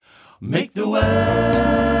Make the world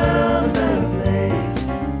a better place.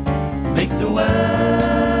 Make the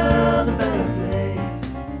world a better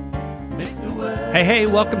place. Make the world... Hey,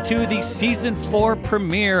 welcome to the Season 4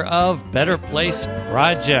 premiere of Better Place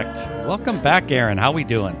Project. Welcome back, Erin. How we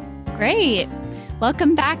doing? Great.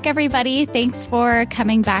 Welcome back, everybody. Thanks for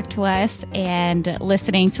coming back to us and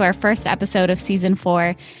listening to our first episode of Season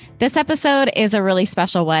 4. This episode is a really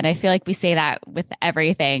special one. I feel like we say that with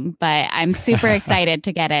everything, but I'm super excited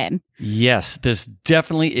to get in. Yes, this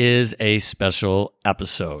definitely is a special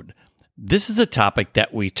episode. This is a topic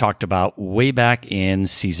that we talked about way back in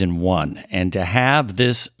Season 1. And to have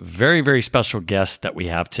this very, very special guest that we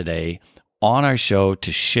have today on our show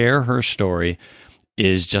to share her story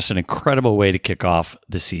is just an incredible way to kick off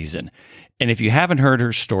the season. And if you haven't heard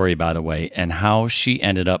her story, by the way, and how she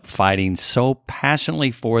ended up fighting so passionately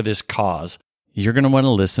for this cause, you're going to want to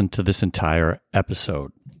listen to this entire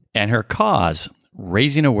episode. And her cause,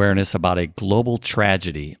 raising awareness about a global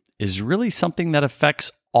tragedy, is really something that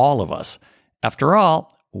affects all of us. After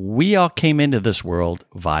all, we all came into this world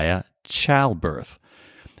via childbirth.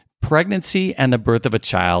 Pregnancy and the birth of a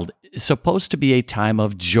child is supposed to be a time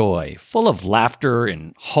of joy, full of laughter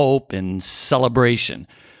and hope and celebration.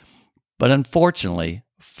 But unfortunately,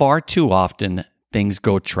 far too often, things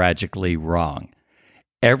go tragically wrong.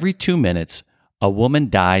 Every 2 minutes, a woman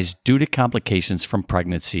dies due to complications from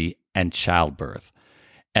pregnancy and childbirth.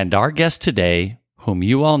 And our guest today, whom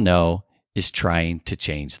you all know, is trying to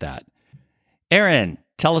change that. Erin,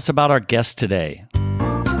 tell us about our guest today.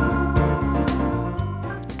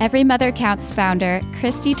 Every Mother Counts founder,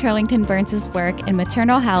 Christy Turlington Burns' work in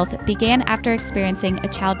maternal health began after experiencing a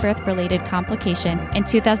childbirth-related complication in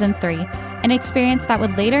 2003, an experience that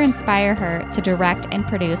would later inspire her to direct and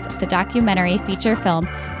produce the documentary feature film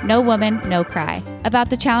No Woman, No Cry, about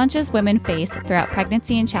the challenges women face throughout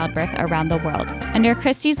pregnancy and childbirth around the world. Under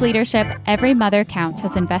Christy's leadership, Every Mother Counts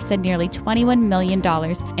has invested nearly $21 million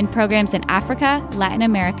in programs in Africa, Latin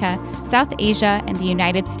America, South Asia, and the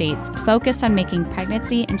United States focused on making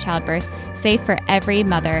pregnancy and childbirth safe for every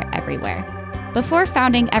mother everywhere. Before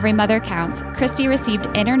founding Every Mother Counts, Christy received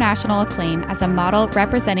international acclaim as a model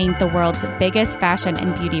representing the world's biggest fashion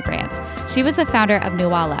and beauty brands. She was the founder of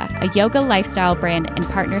Nuala, a yoga lifestyle brand in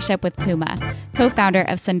partnership with Puma, co-founder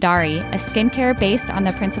of Sundari, a skincare based on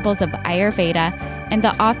the principles of Ayurveda, and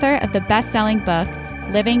the author of the best-selling book,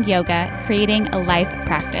 Living Yoga, Creating a Life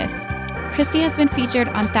Practice. Christy has been featured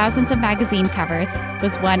on thousands of magazine covers,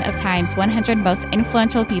 was one of Time's 100 most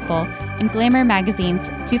influential people, and Glamour magazine's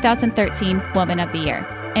 2013 Woman of the Year.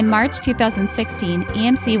 In March 2016,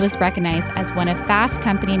 EMC was recognized as one of Fast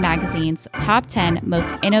Company magazine's top 10 most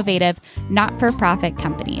innovative not-for-profit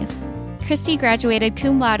companies. Christy graduated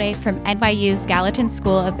cum laude from NYU's Gallatin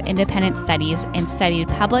School of Independent Studies and studied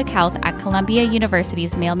public health at Columbia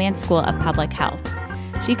University's Mailman School of Public Health.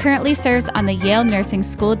 She currently serves on the Yale Nursing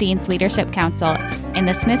School Dean's Leadership Council and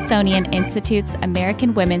the Smithsonian Institute's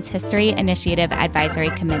American Women's History Initiative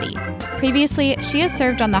Advisory Committee. Previously, she has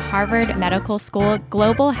served on the Harvard Medical School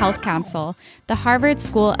Global Health Council, the Harvard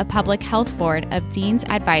School of Public Health Board of Dean's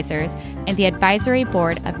Advisors, and the Advisory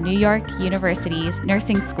Board of New York University's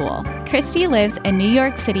Nursing School. Christy lives in New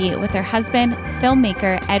York City with her husband,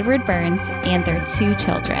 filmmaker Edward Burns, and their 2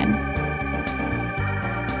 children.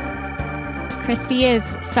 Christy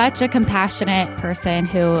is such a compassionate person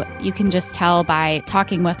who you can just tell by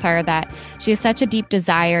talking with her that she has such a deep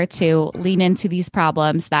desire to lean into these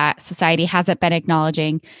problems that society hasn't been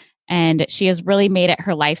acknowledging. And she has really made it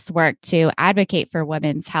her life's work to advocate for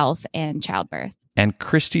women's health and childbirth. And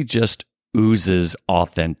Christy just oozes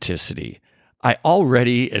authenticity. I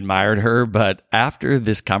already admired her, but after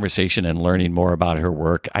this conversation and learning more about her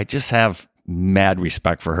work, I just have mad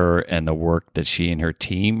respect for her and the work that she and her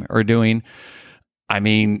team are doing. I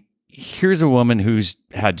mean, here's a woman who's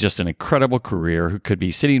had just an incredible career, who could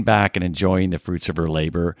be sitting back and enjoying the fruits of her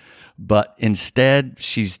labor, but instead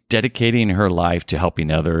she's dedicating her life to helping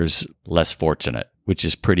others less fortunate, which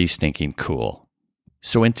is pretty stinking cool.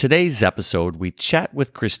 So in today's episode, we chat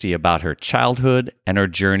with Christy about her childhood and her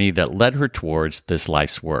journey that led her towards this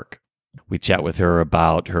life's work. We chat with her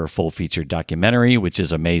about her full-feature documentary, which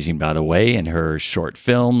is amazing, by the way, and her short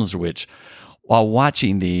films, which, while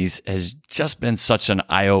watching these, has just been such an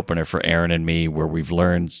eye-opener for Erin and me, where we've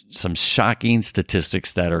learned some shocking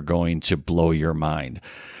statistics that are going to blow your mind.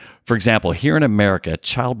 For example, here in America,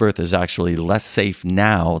 childbirth is actually less safe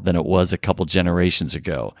now than it was a couple generations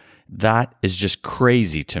ago. That is just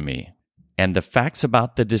crazy to me. And the facts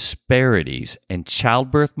about the disparities in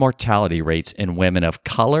childbirth mortality rates in women of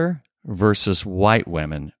color versus white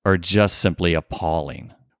women are just simply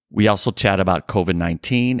appalling. We also chat about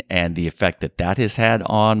COVID-19 and the effect that that has had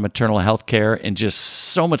on maternal health care, and just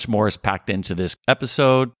so much more is packed into this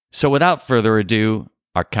episode. So without further ado,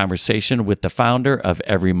 our conversation with the founder of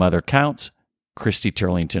Every Mother Counts, Christy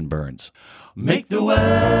Turlington Burns. Make the world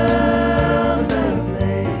a better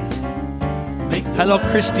place. Hello,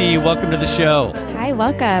 Christy. Welcome to the show. Hi,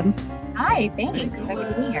 welcome. Hi, thanks. So good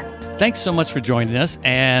to be here. Thanks so much for joining us.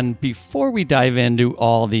 And before we dive into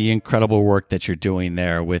all the incredible work that you're doing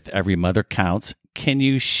there with Every Mother Counts, can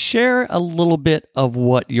you share a little bit of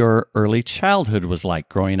what your early childhood was like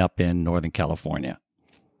growing up in Northern California?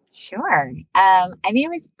 Sure. It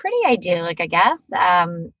was pretty idyllic, I guess.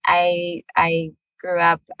 I grew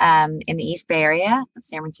up in the East Bay area of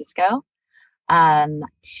San Francisco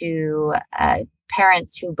to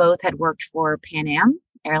parents who both had worked for Pan Am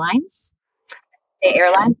Airlines.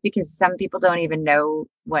 Airlines, because some people don't even know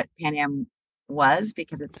what Pan Am was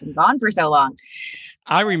because it's been gone for so long.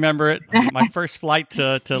 I remember it. My first flight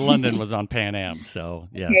to London was on Pan Am. So,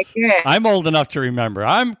 yes, okay, I'm old enough to remember.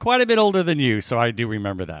 I'm quite a bit older than you, so I do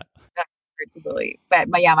remember that. But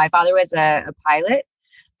my father was a pilot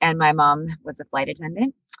and my mom was a flight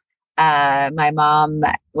attendant. My mom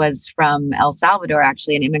was from El Salvador,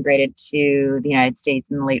 actually, and immigrated to the United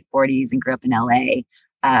States in the late 40s and grew up in LA.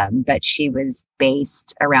 But she was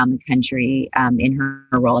based around the country in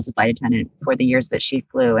her role as a flight attendant for the years that she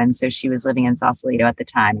flew. And so she was living in Sausalito at the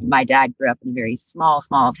time. And my dad grew up in a very small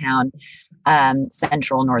town,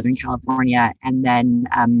 central Northern California, and then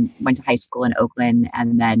went to high school in Oakland.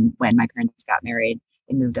 And then when my parents got married,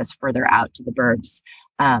 they moved us further out to the burbs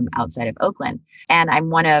outside of Oakland. And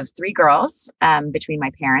I'm one of three girls between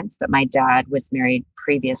my parents, but my dad was married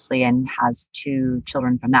previously and has two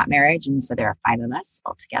children from that marriage. And so there are five of us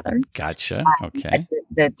altogether. Gotcha. Okay.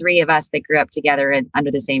 The three of us that grew up together under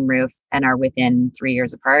the same roof and are within 3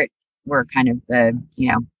 years apart, we're kind of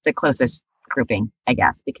the closest grouping, I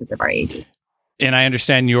guess, because of our ages. And I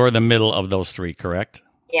understand you're the middle of those three, correct?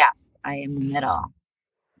 Yes, I am the middle.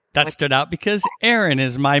 That stood out because Erin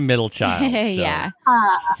is my middle child. So. Yeah.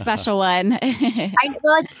 Special one. It's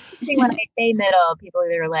interesting when I say middle, people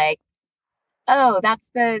are like, oh,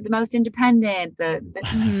 that's the most independent, the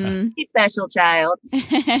special child.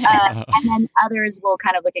 And then others will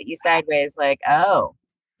kind of look at you sideways like, oh,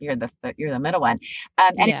 you're the middle one.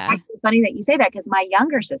 And It's actually funny that you say that because my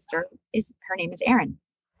younger sister, her name is Erin.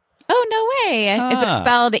 Oh, no way. Is it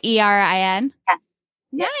spelled Erin? Yes.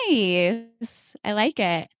 Nice. I like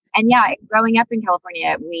it. And growing up in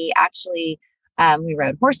California, we actually, we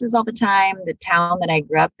rode horses all the time. The town that I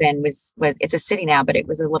grew up in was it's a city now, but it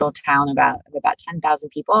was a little town of about 10,000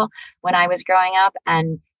 people when I was growing up.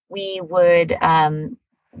 And we would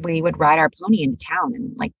ride our pony into town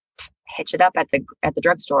and like hitch it up at the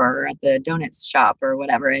drugstore or at the donuts shop or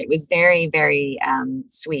whatever. It was very, very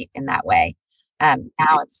sweet in that way.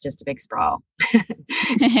 Now it's just a big sprawl.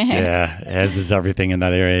 Yeah, as is everything in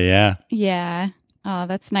that area. Yeah. Yeah. Oh,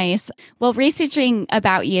 that's nice. Well, researching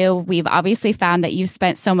about you, we've obviously found that you've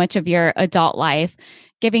spent so much of your adult life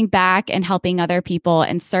giving back and helping other people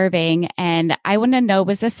and serving. And I want to know,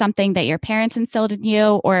 was this something that your parents instilled in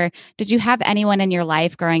you, or did you have anyone in your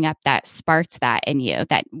life growing up that sparked that in you,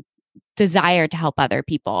 that desire to help other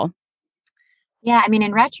people? Yeah,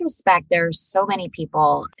 in retrospect, there's so many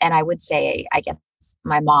people, and I would say, I guess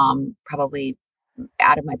my mom probably,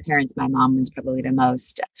 out of my parents, my mom was probably the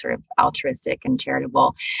most sort of altruistic and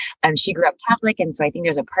charitable. She grew up Catholic, and so I think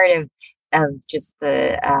there's a part of just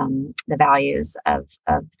the values of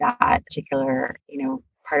that particular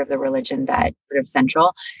part of the religion that sort of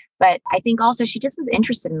central. But I think also she just was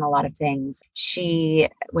interested in a lot of things.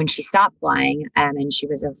 When she stopped flying and she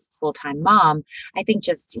was a full-time mom, I think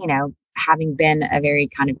just having been a very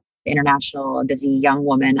kind of international, busy young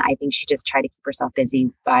woman, I think she just tried to keep herself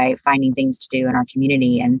busy by finding things to do in our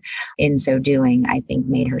community. And in so doing, I think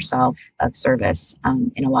made herself of service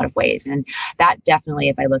in a lot of ways. And that definitely,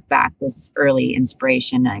 if I look back, was early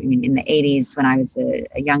inspiration. In the 80s, when I was a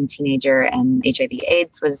young teenager and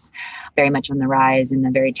HIV/AIDS was very much on the rise and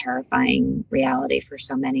a very terrifying reality for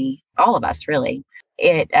so many, all of us really.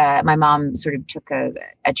 My mom sort of took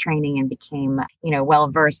a training and became,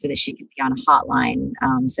 well-versed so that she could be on a hotline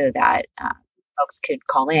so that folks could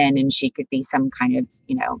call in and she could be some kind of,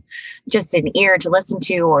 just an ear to listen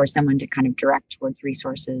to or someone to kind of direct towards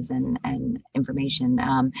resources and information.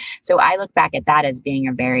 So I look back at that as being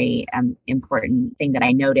a very important thing that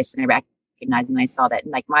I noticed and I recognized, and I saw that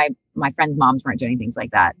like my friends' moms weren't doing things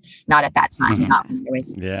like that. Not at that time. Not when there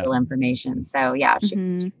was real information. So yeah, she's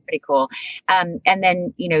pretty cool. And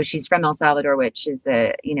then, she's from El Salvador, which is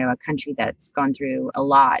a country that's gone through a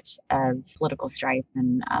lot of political strife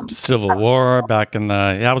and Civil War back in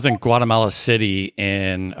I was in Guatemala City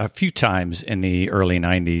a few times in the early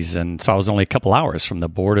 90s. And so I was only a couple hours from the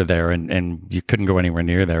border there, and you couldn't go anywhere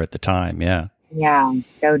near there at the time. Yeah. Yeah.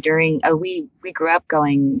 So we grew up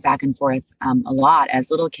going back and forth a lot as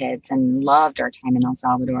little kids and loved our time in El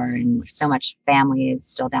Salvador, and so much family is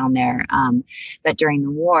still down there. But during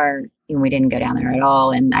the war, we didn't go down there at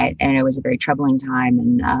all. And it was a very troubling time.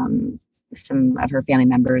 And some of her family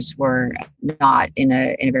members were not in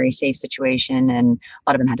a very safe situation, and a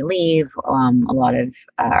lot of them had to leave. A lot of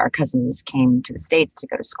our cousins came to the States to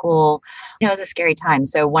go to school. It was a scary time.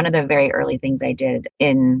 So one of the very early things I did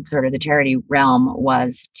in sort of the charity realm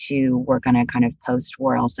was to work on a kind of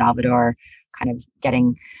post-war El Salvador, kind of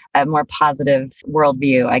getting a more positive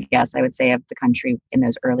worldview, I guess I would say, of the country in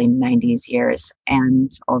those early 90s years, and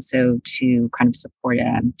also to kind of support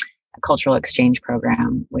a cultural exchange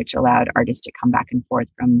program, which allowed artists to come back and forth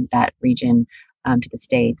from that region to the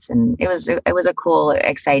States. And it was a cool,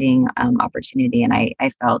 exciting opportunity. And I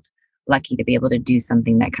felt lucky to be able to do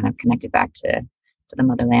something that kind of connected back to the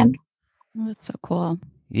motherland. Oh, that's so cool.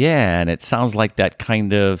 Yeah, and it sounds like that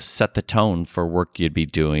kind of set the tone for work you'd be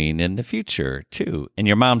doing in the future, too. And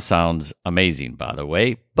your mom sounds amazing, by the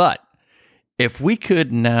way. But if we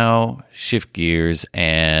could now shift gears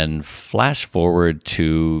and flash forward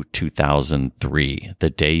to 2003, the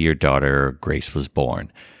day your daughter Grace was born,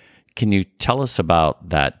 can you tell us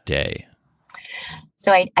about that day?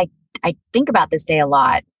 So I think about this day a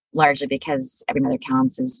lot, largely because Every Mother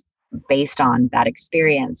Counts is based on that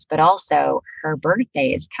experience, but also her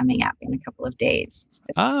birthday is coming up in a couple of days.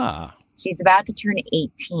 She's about to turn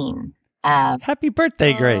 18. Happy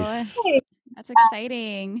birthday, Grace. That's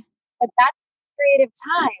exciting. But that's period of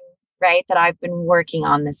time, right, that I've been working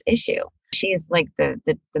on this issue. She's like the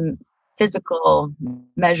physical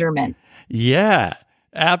measurement. Yeah,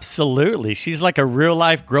 absolutely. She's like a real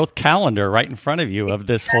life growth calendar right in front of you of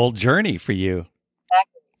this whole journey for you.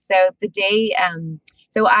 Exactly. So the day,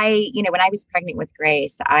 so when I was pregnant with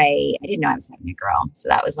Grace, I didn't know I was having a girl. So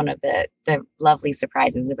that was one of the lovely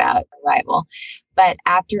surprises about arrival. But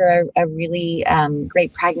after a really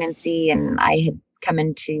great pregnancy, and I had come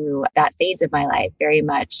into that phase of my life very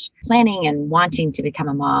much planning and wanting to become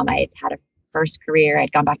a mom. I had a first career.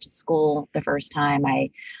 I'd gone back to school the first time.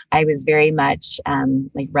 I was very much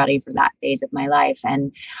like ready for that phase of my life.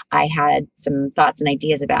 And I had some thoughts and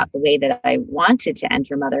ideas about the way that I wanted to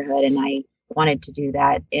enter motherhood. And I wanted to do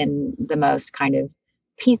that in the most kind of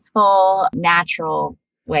peaceful, natural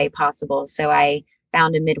way possible. So I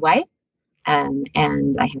found a midwife and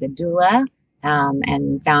I had a doula.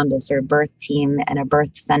 And found a sort of birth team and a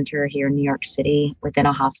birth center here in New York City within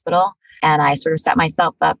a hospital. And I sort of set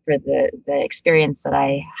myself up for the experience that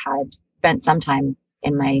I had spent some time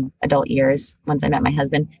in my adult years, once I met my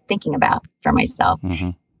husband, thinking about for myself.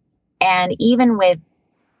 Mm-hmm. And even with,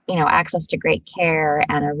 access to great care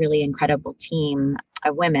and a really incredible team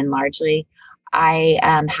of women, largely, I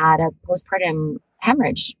had a postpartum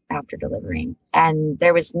hemorrhage after delivering. And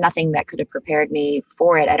there was nothing that could have prepared me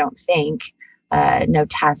for it, I don't think. No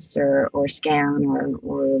tests or scan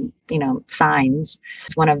or signs.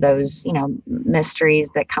 It's one of those, mysteries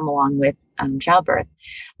that come along with childbirth.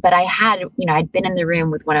 But I'd been in the room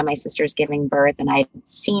with one of my sisters giving birth, and I'd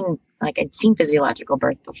seen physiological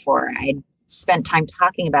birth before. I'd spent time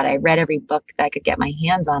talking about it. I read every book that I could get my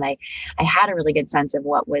hands on. I had a really good sense of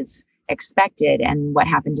what was expected, and what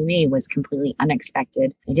happened to me was completely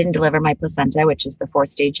unexpected. I didn't deliver my placenta, which is the fourth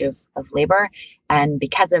stage of labor. And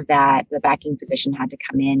because of that, the backing physician had to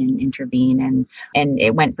come in and intervene. And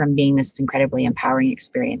it went from being this incredibly empowering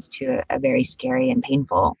experience to a very scary and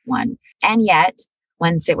painful one. And yet,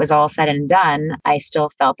 once it was all said and done, I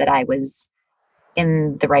still felt that I was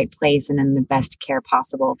in the right place and in the best care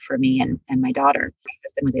possible for me and my daughter. My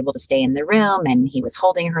husband was able to stay in the room, and he was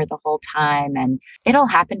holding her the whole time, and it all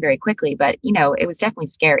happened very quickly. But it was definitely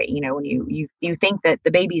scary. When you think that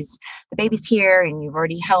the baby's here, and you've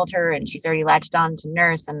already held her, and she's already latched on to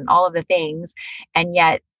nurse and all of the things, and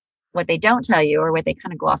yet what they don't tell you, or what they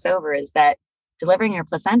kind of gloss over, is that delivering your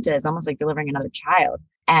placenta is almost like delivering another child.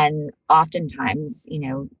 And oftentimes,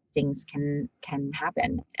 things can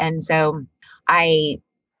happen. And so I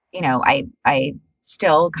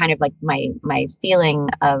still kind of like my feeling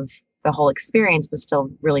of the whole experience was still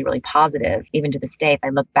really, really positive. Even to this day, if I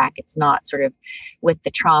look back, it's not sort of with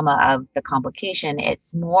the trauma of the complication.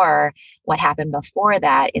 It's more what happened before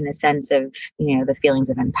that, in the sense of, the feelings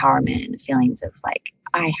of empowerment and the feelings of like,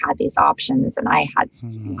 I had these options and I had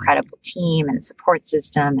an incredible team and support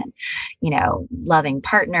system and, loving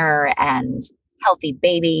partner and healthy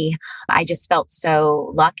baby. I just felt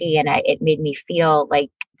so lucky, and it made me feel like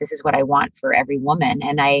this is what I want for every woman.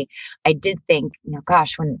 And I did think,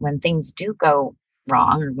 gosh, when things do go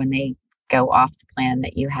wrong, or when they go off the plan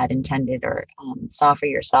that you had intended or saw for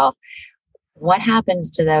yourself, what happens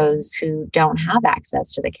to those who don't have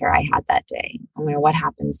access to the care I had that day? What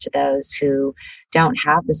happens to those who don't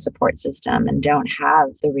have the support system and don't have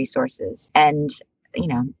the resources? And,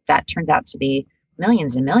 that turns out to be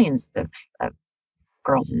millions and millions of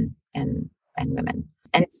girls and women.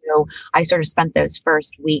 And so I sort of spent those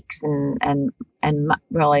first weeks and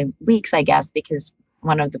really weeks, I guess, because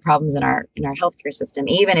one of the problems in our healthcare system,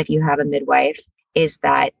 even if you have a midwife, is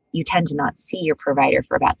that you tend to not see your provider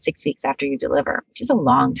for about 6 weeks after you deliver, which is a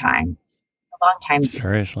long time.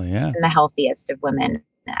 Seriously, yeah. And the healthiest of women.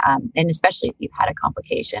 And especially if you've had a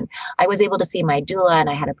complication. I was able to see my doula, and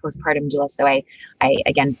I had a postpartum doula. So I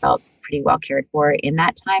again felt pretty well cared for in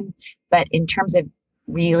that time. But in terms of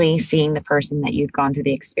really seeing the person that you'd gone through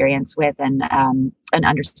the experience with, and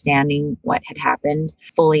understanding what had happened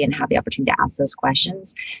fully, and have the opportunity to ask those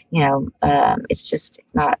questions,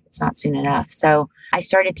 it's not soon enough. So I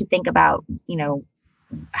started to think about,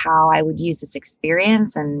 how I would use this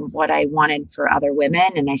experience and what I wanted for other women.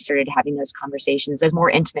 And I started having those conversations, those more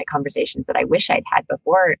intimate conversations that I wish I'd had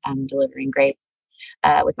before delivering Grace,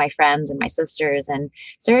 with my friends and my sisters, and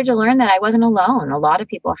started to learn that I wasn't alone. A lot of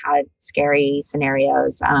people had scary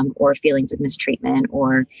scenarios, or feelings of mistreatment,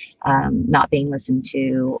 or not being listened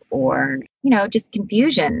to, or, just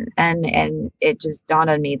confusion. And it just dawned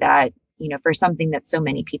on me that, for something that so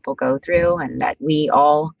many people go through, and that we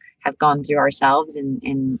all have gone through ourselves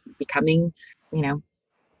in becoming,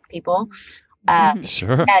 people,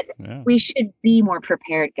 sure. that we should be more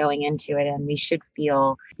prepared going into it, and we should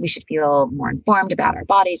feel more informed about our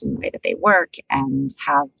bodies and the way that they work, and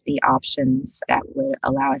have the options that would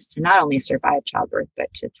allow us to not only survive childbirth,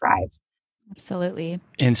 but to thrive. Absolutely.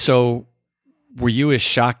 And so were you as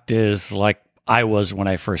shocked as like I was when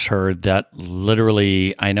I first heard that?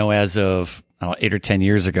 Literally, I know as of 8 or 10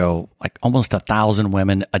 years ago, like almost 1,000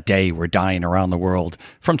 women a day were dying around the world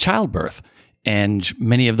from childbirth, and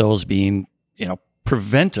many of those being,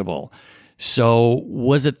 preventable. So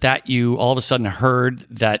was it that you all of a sudden heard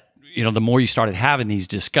that, the more you started having these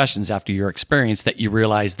discussions after your experience, that you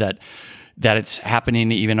realized that it's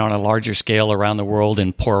happening even on a larger scale around the world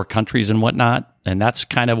in poorer countries and whatnot? And that's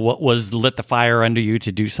kind of what was lit the fire under you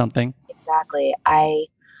to do something? Exactly.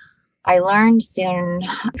 I learned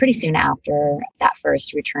pretty soon after that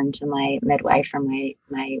first return to my midwife from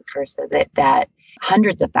my first visit, that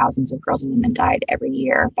hundreds of thousands of girls and women died every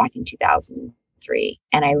year back in 2003.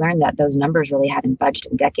 And I learned that those numbers really hadn't budged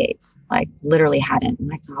in decades, like literally hadn't.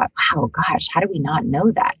 And I thought, wow, gosh, how did we not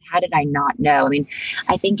know that? How did I not know? I mean,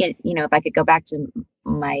 I think if I could go back to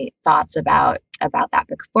my thoughts about that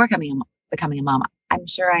before becoming a mom, I'm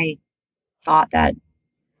sure I thought that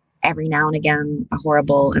every now and again, a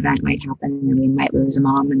horrible event might happen and we might lose a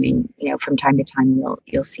mom. I mean, from time to time,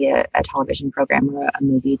 you'll see a television program or a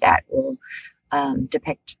movie that will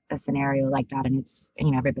depict a scenario like that. And it's,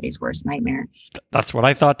 everybody's worst nightmare. That's what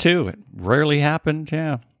I thought too. It rarely happened.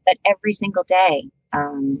 Yeah. But every single day,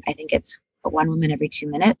 I think it's one woman every 2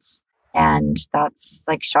 minutes. And that's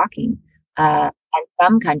like shocking. And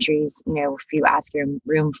some countries, if you ask your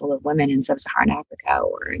room full of women in sub-Saharan Africa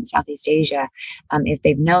or in Southeast Asia, if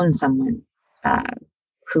they've known someone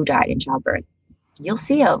who died in childbirth, you'll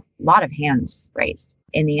see a lot of hands raised.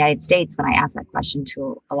 In the United States, when I ask that question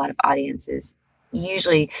to a lot of audiences,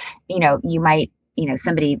 usually,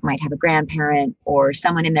 somebody might have a grandparent or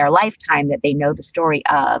someone in their lifetime that they know the story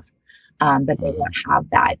of, but they won't have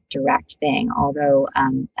that direct thing. Although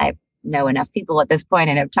I know enough people at this point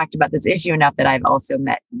and have talked about this issue enough that I've also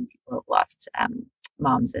met people who have lost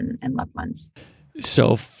moms and loved ones.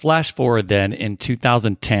 So flash forward then, in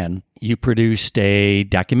 2010, you produced a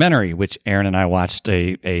documentary, which Erin and I watched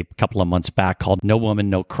a couple of months back, called No Woman,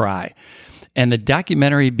 No Cry. And the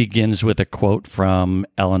documentary begins with a quote from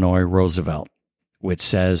Eleanor Roosevelt, which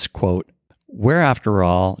says, quote, "Where, after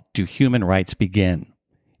all, do human rights begin?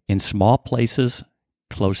 In small places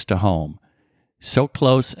close to home. So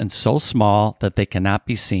close and so small that they cannot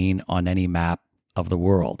be seen on any map of the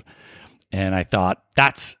world." And I thought,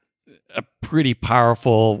 that's a pretty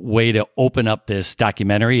powerful way to open up this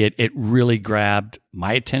documentary. It really grabbed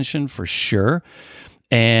my attention for sure.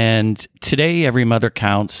 And today, Every Mother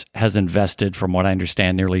Counts has invested, from what I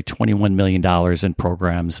understand, nearly $21 million in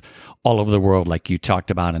programs all over the world, like you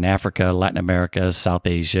talked about, in Africa, Latin America, South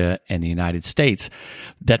Asia, and the United States,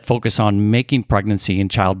 that focus on making pregnancy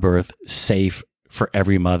and childbirth safe for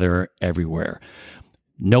every mother everywhere.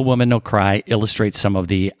 No Woman, No Cry illustrates some of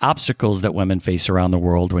the obstacles that women face around the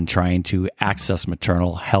world when trying to access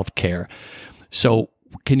maternal health care. So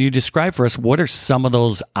can you describe for us what are some of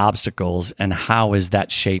those obstacles and how has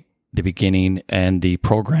that shaped the beginning and the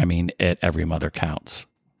programming at Every Mother Counts?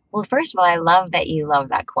 Well, first of all, I love that you love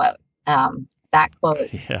that quote. That quote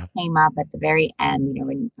came up at the very end,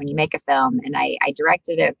 when you make a film, and I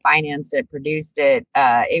directed it, financed it, produced it.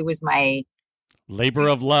 It was my labor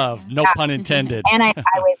of love, no pun intended. And I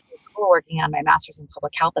was in school working on my master's in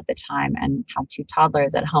public health at the time and had 2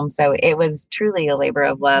 toddlers at home. So it was truly a labor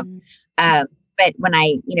of love. But when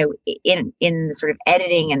I, in the sort of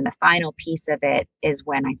editing and the final piece of it is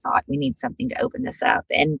when I thought we need something to open this up.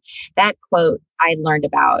 And that quote I learned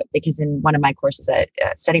about because in one of my courses at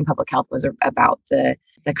studying public health was about the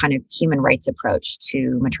kind of human rights approach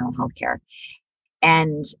to maternal health care.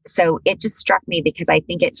 And so it just struck me because I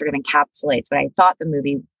think it sort of encapsulates what I thought the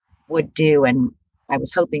movie would do. And I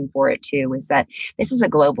was hoping for it too, was that this is a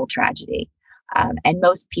global tragedy. And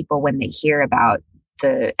most people, when they hear about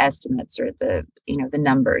the estimates or the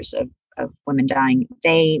numbers of women dying,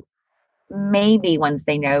 they maybe once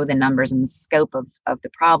they know the numbers and the scope of the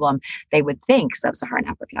problem, they would think sub-Saharan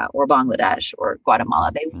Africa or Bangladesh or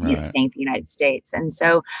Guatemala. They wouldn't think the United States. And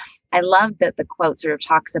so I love that the quote sort of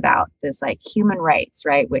talks about this like human rights,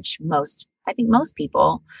 right? Which I think most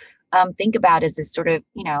people think about as this sort of,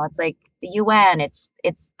 it's like the UN, it's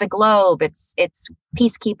the globe, it's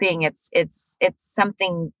peacekeeping, it's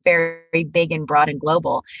something very big and broad and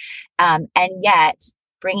global. And yet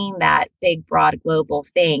bringing that big, broad global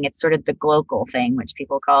thing, it's sort of the glocal thing, which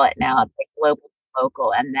people call it now. It's like global,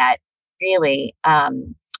 local, and that really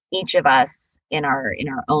each of us in our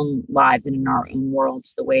own lives and in our own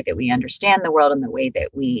worlds, the way that we understand the world and the way that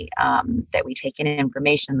we take in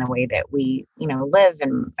information, the way that we live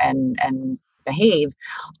and behave,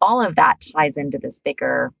 all of that ties into this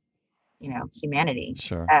bigger humanity.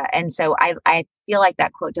 Sure. And so I feel like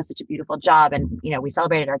that quote does such a beautiful job. And we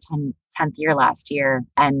celebrated our 10th year last year,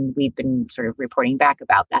 and we've been sort of reporting back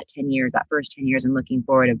about that 10 years, that first 10 years, and looking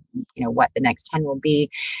forward to what the next 10 will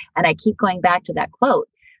be. And I keep going back to that quote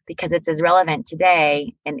because it's as relevant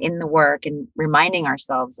today and in the work, and reminding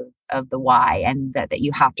ourselves of the why, and that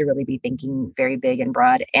you have to really be thinking very big and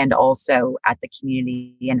broad, and also at the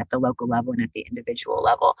community and at the local level and at the individual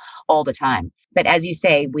level all the time. But as you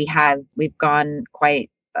say, we've gone quite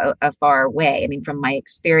a far way. I mean, from my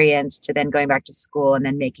experience to then going back to school and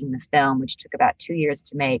then making the film, which took about 2 years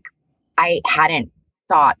to make, I hadn't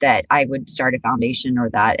thought that I would start a foundation or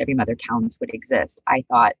that Every Mother Counts would exist. I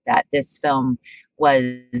thought that this film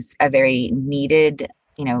was a very needed,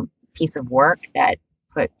 piece of work that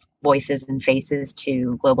put voices and faces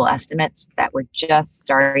to global estimates that were just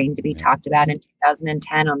starting to be talked about in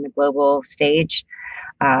 2010 on the global stage.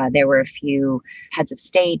 There were a few heads of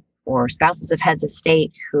state or spouses of heads of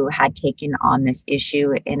state who had taken on this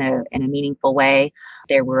issue in a meaningful way.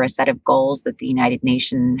 There were a set of goals that the United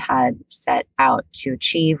Nations had set out to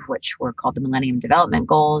achieve, which were called the Millennium Development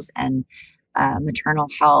Goals. And maternal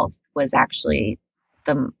health was actually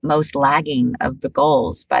the most lagging of the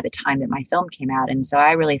goals by the time that my film came out. And so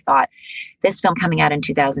I really thought this film coming out in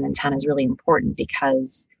 2010 is really important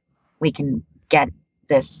because we can get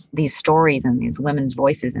these stories and these women's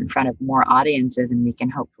voices in front of more audiences, and we can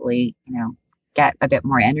hopefully, get a bit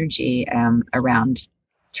more energy around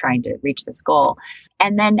trying to reach this goal.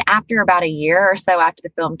 And then after about a year or so after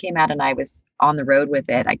the film came out and I was on the road with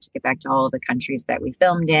it, I took it back to all of the countries that we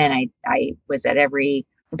filmed in. I was at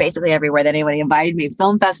basically everywhere that anybody invited me,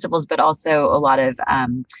 film festivals, but also a lot of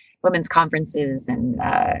women's conferences and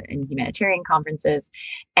humanitarian conferences.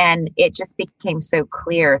 And it just became so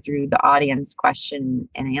clear through the audience question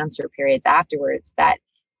and answer periods afterwards that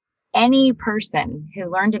any person who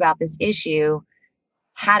learned about this issue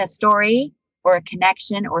had a story or a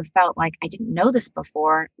connection or felt like, I didn't know this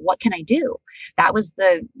before. What can I do? That was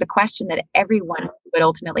the question that everyone would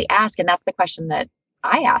ultimately ask. And that's the question that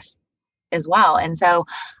I asked as well. And so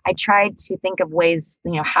I tried to think of ways,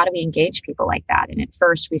 how do we engage people like that? And at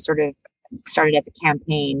first we sort of started as a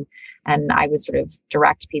campaign, and I would sort of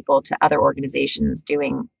direct people to other organizations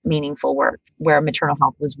doing meaningful work where maternal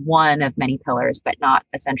health was one of many pillars, but not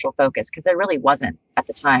a central focus, because there really wasn't at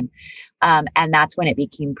the time. And that's when it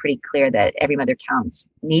became pretty clear that Every Mother Counts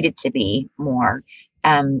needed to be more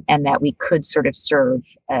and that we could sort of serve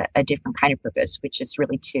a different kind of purpose, which is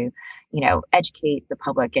really to, educate the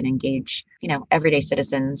public and engage, everyday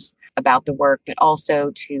citizens about the work, but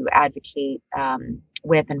also to advocate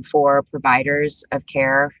with and for providers of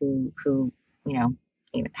care who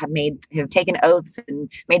have taken oaths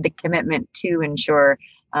and made the commitment to ensure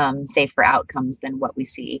safer outcomes than what we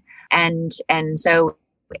see. And so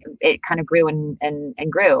it kind of grew and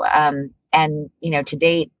grew. And, to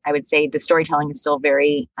date, I would say the storytelling is still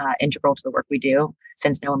very integral to the work we do.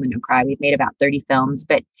 Since No Woman No Cry, we've made about 30 films,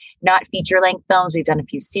 but not feature-length films. We've done a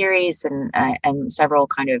few series and several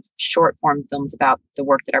kind of short-form films about the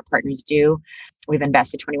work that our partners do. We've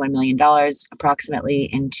invested $21 million approximately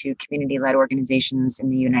into community-led organizations in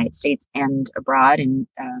the United States and abroad in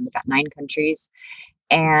about 9 countries.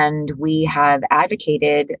 And we have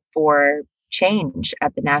advocated for change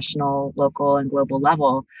at the national, local, and global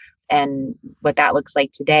level. And what that looks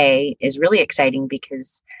like today is really exciting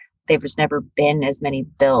because there's never been as many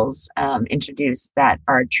bills introduced that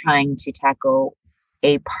are trying to tackle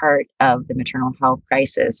a part of the maternal health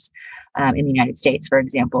crisis in the United States, for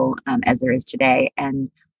example, as there is today. And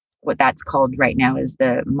what that's called right now is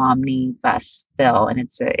the Momnibus bill. And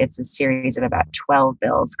it's a series of about 12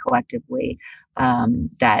 bills collectively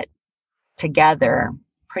that together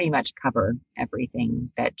pretty much cover everything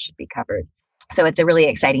that should be covered. So it's a really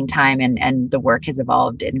exciting time, and the work has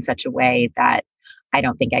evolved in such a way that I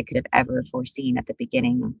don't think I could have ever foreseen at the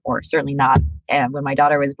beginning, or certainly not when my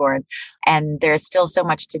daughter was born. And there's still so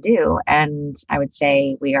much to do. And I would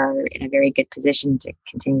say we are in a very good position to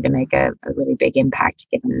continue to make a really big impact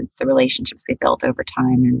given the relationships we built over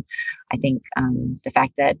time. And I think the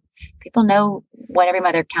fact that people know what Every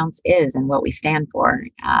Mother Counts is and what we stand for,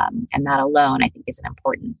 and that alone, I think, is an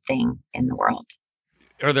important thing in the world.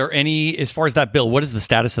 Are there any, as far as that bill, what is the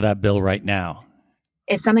status of that bill right now?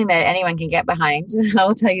 It's something that anyone can get behind. I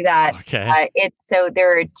will tell you that. Okay. So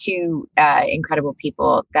there are 2 incredible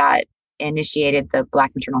people that initiated the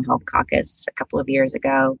Black Maternal Health Caucus a couple of years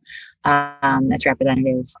ago. That's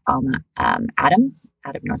Representative Alma Adams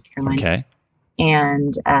out of North Carolina, okay,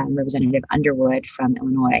 and Representative Underwood from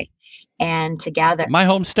Illinois. And together, my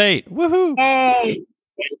home state, woohoo! Hey,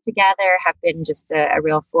 together have been just a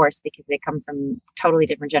real force because they come from totally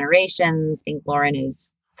different generations. I think Lauren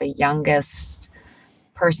is the youngest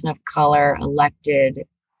person of color elected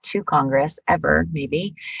to Congress ever,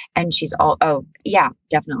 maybe. And she's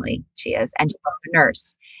definitely she is. And she's also a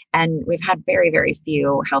nurse. And we've had very, very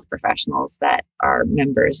few health professionals that are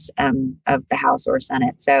members of the House or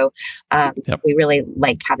Senate. So we really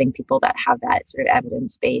like having people that have that sort of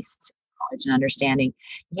evidence-based knowledge and understanding.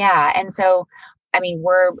 Yeah. And so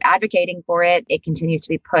we're advocating for it. It continues to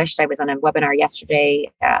be pushed. I was on a webinar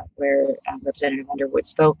yesterday where Representative Underwood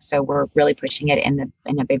spoke. So we're really pushing it in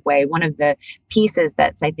a big way. One of the pieces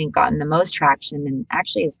that's, I think, gotten the most traction and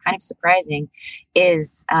actually is kind of surprising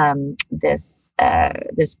is this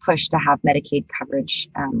push to have Medicaid coverage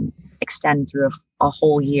extend through a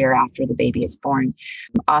whole year after the baby is born.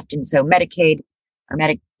 Often, so Medicaid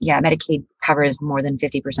covers more than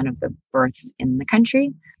 50% of the births in the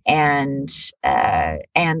country. And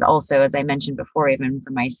also, as I mentioned before, even for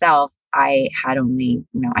myself, I had only,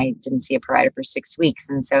 I didn't see a provider for 6 weeks.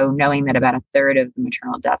 And so knowing that about 1/3 of the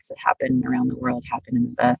maternal deaths that happen around the world happen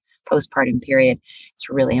in the postpartum period, it's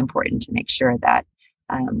really important to make sure that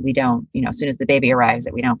we don't, as soon as the baby arrives,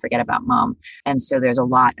 that we don't forget about mom. And so there's a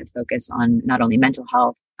lot of focus on not only mental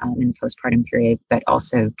health in the postpartum period, but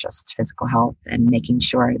also just physical health and making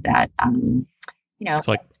sure that, it's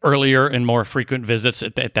like earlier and more frequent visits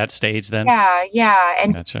at that stage then? Yeah.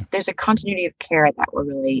 And Gotcha. There's a continuity of care that we're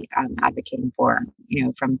really advocating for,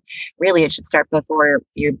 from really it should start before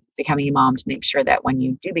you're becoming a mom to make sure that when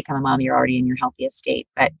you do become a mom, you're already in your healthiest state.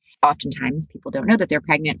 But oftentimes people don't know that they're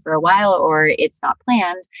pregnant for a while or it's not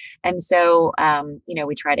planned. And so,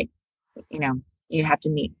 we try to, you have to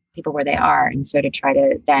meet people where they are. And so to try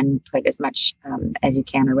to then put as much as you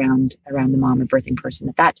can around the mom or birthing person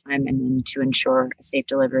at that time, and then to ensure a safe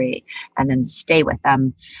delivery and then stay with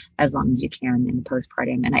them as long as you can in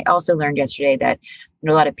postpartum. And I also learned yesterday that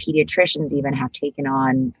a lot of pediatricians even have taken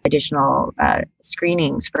on additional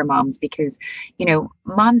screenings for moms because,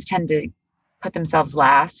 moms tend to put themselves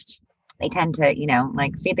last. They tend to,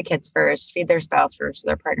 feed the kids first, feed their spouse first,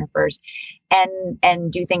 their partner first,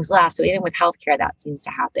 and do things last. So even with healthcare, that seems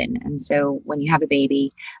to happen. And so when you have a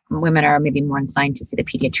baby, women are maybe more inclined to see the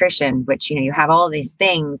pediatrician, which, you have all these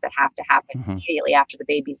things that have to happen immediately after the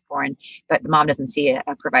baby's born, but the mom doesn't see a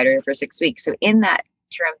provider for 6 weeks. So in that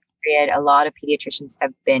term period, a lot of pediatricians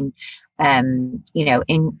have been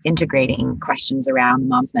integrating questions around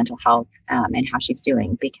mom's mental health and how she's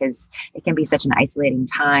doing, because it can be such an isolating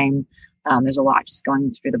time. There's a lot just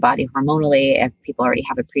going through the body hormonally if people already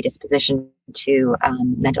have a predisposition to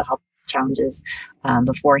mental health challenges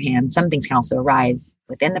beforehand. Some things can also arise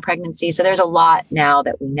within the pregnancy. So there's a lot now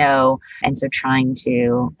that we know. And so trying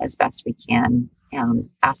to, as best we can,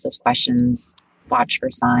 ask those questions, watch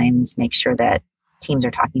for signs, make sure that teams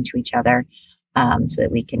are talking to each other so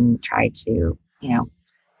that we can try to,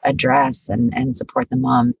 address and support the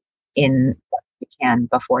mom in what we can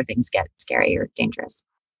before things get scary or dangerous.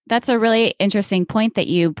 That's a really interesting point that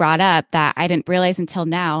you brought up that I didn't realize until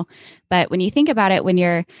now. But when you think about it, when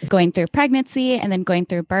you're going through pregnancy and then going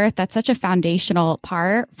through birth, that's such a foundational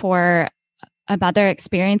part for a mother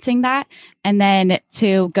experiencing that. And then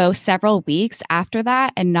to go several weeks after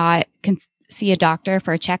that and not see a doctor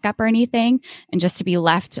for a checkup or anything, and just to be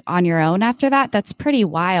left on your own after that, that's pretty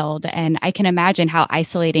wild. And I can imagine how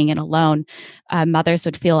isolating and alone mothers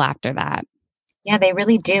would feel after that. Yeah, they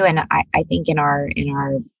really do. And I think in our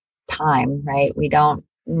time, right,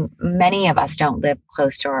 many of us don't live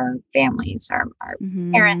close to our families, our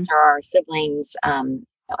parents or our siblings.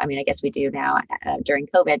 I guess we do now during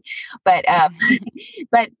COVID, but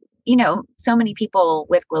so many people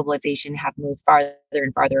with globalization have moved farther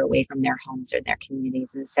and farther away from their homes or their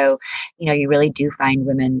communities. And so, you really do find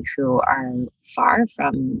women who are far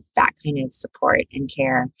from that kind of support and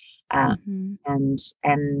care. And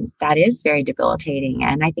that is very debilitating.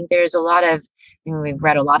 And I think there's a lot of, we've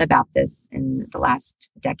read a lot about this in the last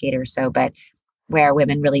decade or so, but where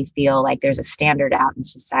women really feel like there's a standard out in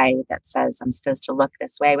society that says I'm supposed to look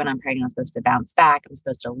this way when I'm pregnant, I'm supposed to bounce back, I'm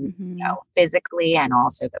supposed to, physically and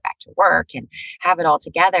also go back to work and have it all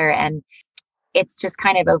together. And it's just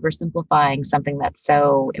kind of oversimplifying something that's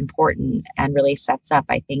so important and really sets up,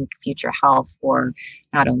 I think, future health for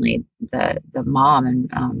not only the mom and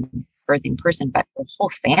birthing person, but the whole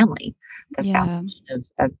family, the foundation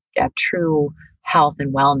of true health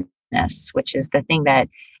and wellness, which is the thing that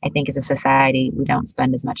I think as a society, we don't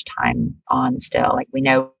spend as much time on still. Like, we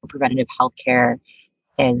know preventative health care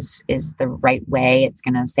is the right way. It's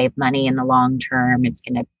going to save money in the long term. It's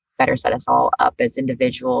going to better set us all up as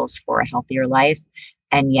individuals for a healthier life.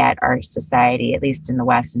 And yet our society, at least in the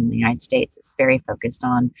West and the United States, is very focused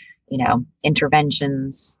on,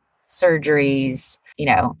 interventions, surgeries,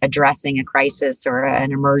 addressing a crisis or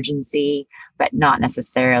an emergency, but not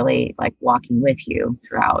necessarily like walking with you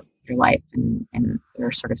throughout your life and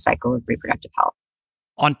your sort of cycle of reproductive health.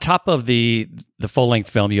 On top of the full-length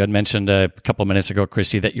film, you had mentioned a couple of minutes ago,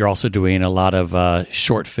 Christy, that you're also doing a lot of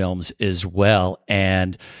short films as well.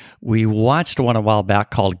 And we watched one a while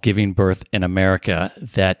back called Giving Birth in America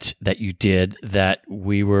that you did, that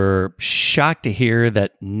we were shocked to hear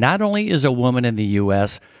that not only is a woman in the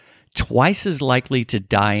U.S. twice as likely to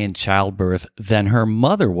die in childbirth than her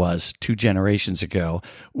mother was 2 generations ago,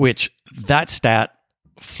 which that stat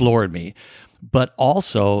floored me. But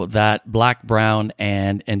also that Black, Brown,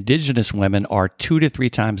 and Indigenous women are 2 to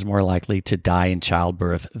 3 times more likely to die in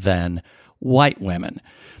childbirth than white women.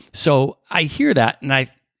 So I hear that, and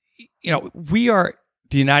we are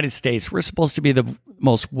the United States. We're supposed to be the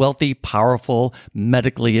most wealthy, powerful,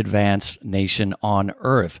 medically advanced nation on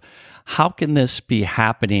earth. How can this be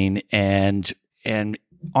happening, and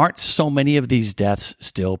aren't so many of these deaths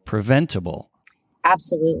still preventable?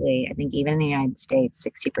 Absolutely. I think even in the United States,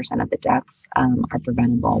 60% of the deaths are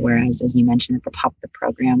preventable, whereas, as you mentioned at the top of the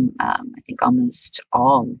program, I think almost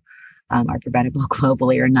all are preventable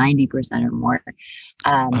globally, or 90% or more.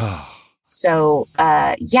 So,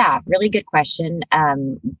 really good question.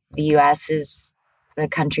 The U.S. is the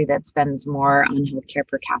country that spends more on healthcare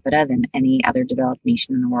per capita than any other developed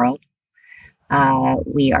nation in the world.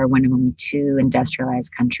 We are one of only 2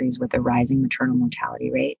 industrialized countries with a rising maternal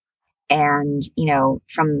mortality rate. And,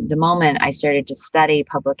 from the moment I started to study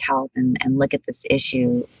public health and look at this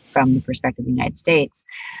issue from the perspective of the United States,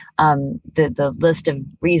 the list of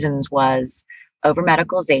reasons was over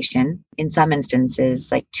medicalization. In some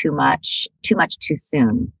instances, like too much too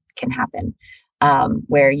soon can happen,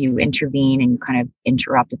 where you intervene and you kind of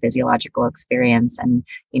interrupt a physiological experience. And,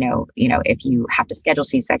 if you have to schedule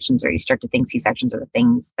C-sections, or you start to think C-sections are the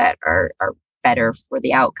things that are better for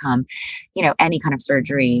the outcome, any kind of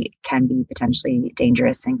surgery can be potentially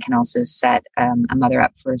dangerous and can also set a mother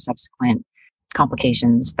up for subsequent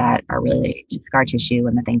complications that are related to scar tissue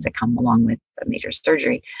and the things that come along with a major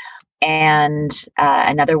surgery. And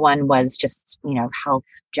another one was just, health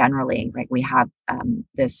generally, right? We have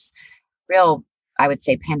this real, I would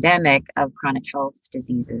say, pandemic of chronic health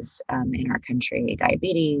diseases in our country: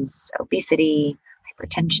 diabetes, obesity,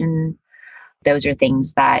 hypertension, those are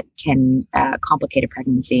things that can complicate a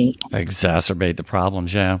pregnancy. Exacerbate the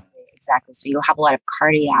problems, yeah. Exactly. So you'll have a lot of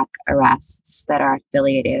cardiac arrests that are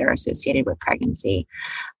affiliated or associated with pregnancy,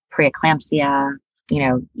 preeclampsia.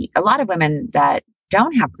 A lot of women that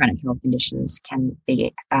don't have chronic health conditions can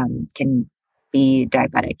be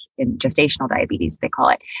diabetic, in gestational diabetes, they call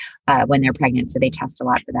it, when they're pregnant. So they test a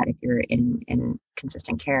lot for that if you're in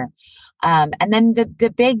consistent care. And then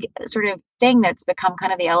the big sort of thing that's become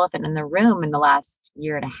kind of the elephant in the room in the last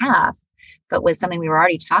year and a half, but was something we were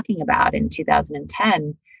already talking about in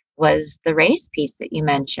 2010, was the race piece that you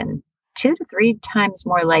mentioned. 2 to 3 times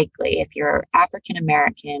more likely if you're African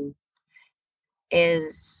American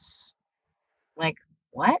is like,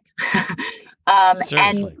 what?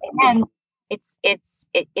 And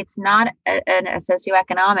it's not a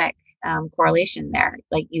socioeconomic correlation there.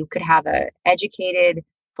 Like, you could have a educated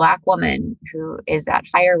Black woman who is at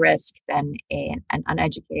higher risk than an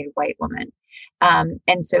uneducated white woman.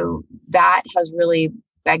 And so that has really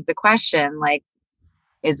begged the question, like,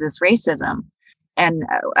 is this racism? And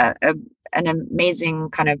an amazing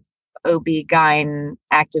kind of OB-GYN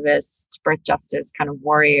activist, birth justice kind of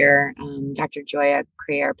warrior, Dr. Joya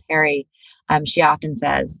Crear-Perry, she often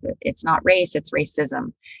says that it's not race, it's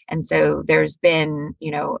racism. And so there's been,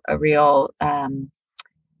 a real, a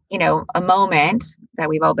moment that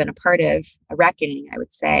we've all been a part of, a reckoning, I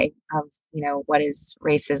would say, of, what is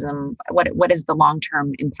racism? What is the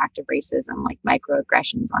long-term impact of racism, like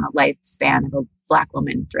microaggressions on a lifespan of a Black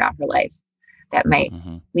woman throughout her life that might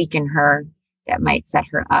weaken her, that might set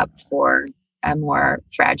her up for a more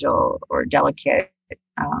fragile or delicate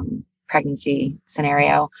pregnancy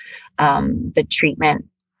scenario. The treatment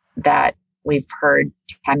that we've heard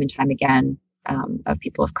time and time again of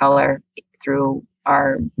people of color through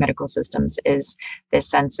our medical systems is this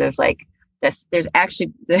sense of like this. There's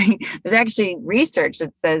actually research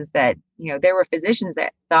that says that there were physicians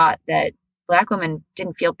that thought that Black women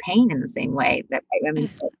didn't feel pain in the same way that white women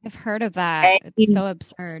did. I've heard of that. It's so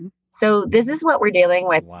absurd. So this is what we're dealing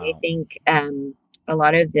with. Wow. I think a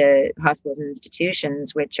lot of the hospitals and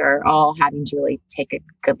institutions, which are all having to really take a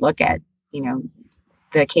good look at,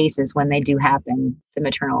 the cases when they do happen, the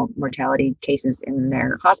maternal mortality cases in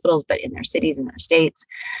their hospitals, but in their cities, in their states.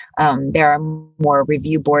 There are more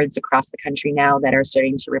review boards across the country now that are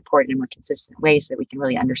starting to report in a more consistent way so that we can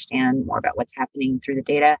really understand more about what's happening through the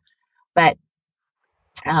data. But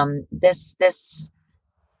this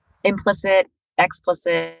implicit,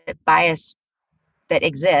 explicit bias that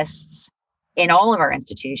exists in all of our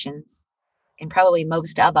institutions, and probably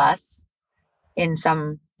most of us in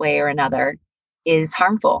some way or another, is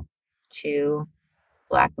harmful to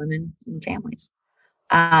Black women and families.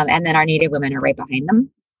 And then our Native women are right behind them.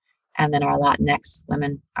 And then our Latinx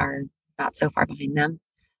women are not so far behind them.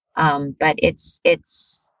 But it's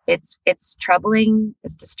troubling,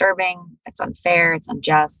 it's disturbing, it's unfair, it's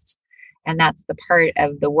unjust. And that's the part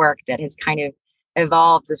of the work that has kind of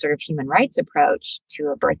evolved a sort of human rights approach to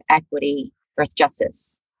a birth equity, birth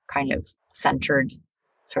justice kind of centered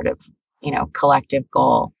sort of, collective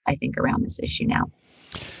goal, I think, around this issue now.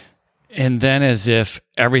 And then, as if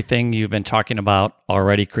everything you've been talking about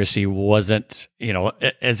already, Christy, wasn't,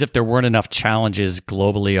 as if there weren't enough challenges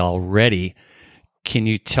globally already, can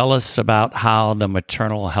you tell us about how the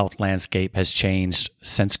maternal health landscape has changed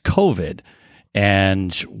since COVID,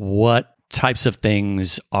 and what types of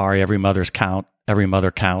things are Every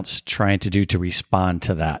Mother Counts trying to do to respond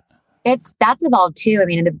to that? That's evolved too. I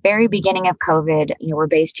mean, in the very beginning of COVID, we're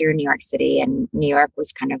based here in New York City, and New York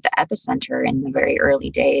was kind of the epicenter in the very early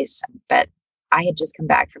days. But I had just come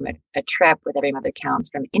back from a trip with Every Mother Counts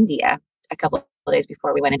from India a couple of days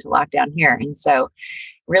before we went into lockdown here. And so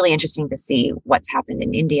really interesting to see what's happened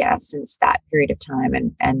in India since that period of time,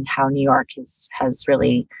 and how New York has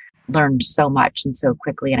really learned so much and so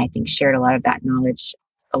quickly. And I think shared a lot of that knowledge,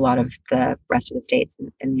 a lot of the rest of the states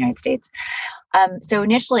in the United States. So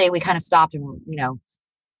initially we kind of stopped and,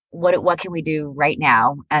 what can we do right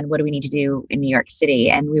now? And what do we need to do in New York City?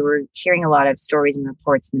 And we were hearing a lot of stories and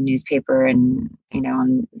reports in the newspaper and,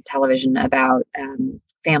 on television about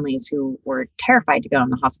families who were terrified to go in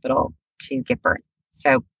the hospital to give birth.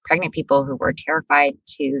 So pregnant people who were terrified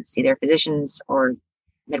to see their physicians or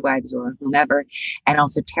midwives or whomever, and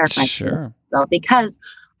also terrified because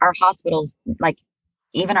our hospitals, like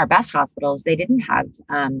even our best hospitals, they didn't have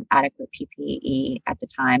adequate PPE at the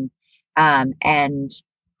time. And,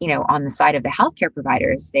 on the side of the healthcare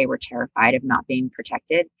providers, they were terrified of not being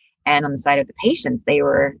protected. And on the side of the patients, they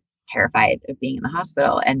were terrified of being in the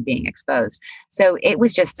hospital and being exposed. So it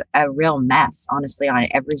was just a real mess, honestly, on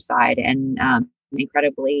every side, and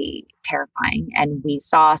incredibly terrifying. And we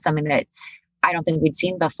saw something that I don't think we'd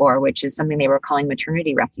seen before, which is something they were calling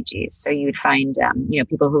maternity refugees. So you'd find,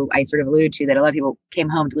 people who I sort of alluded to, that a lot of people came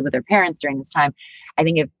home to live with their parents during this time. I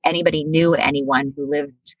think if anybody knew anyone who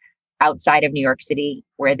lived outside of New York City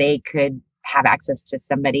where they could have access to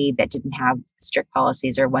somebody that didn't have strict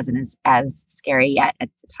policies or wasn't as scary yet at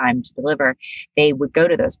the time to deliver, they would go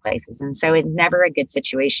to those places. And so it's never a good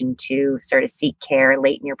situation to sort of seek care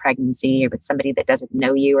late in your pregnancy or with somebody that doesn't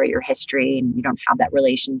know you or your history and you don't have that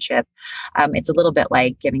relationship. It's a little bit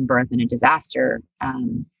like giving birth in a disaster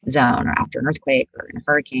zone or after an earthquake or in a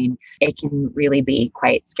hurricane. It can really be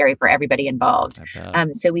quite scary for everybody involved.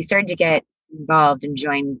 So we started to get involved and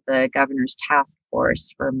joined the governor's task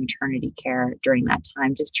force for maternity care during that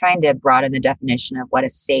time, just trying to broaden the definition of what a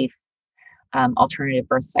safe alternative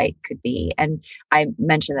birth site could be. And I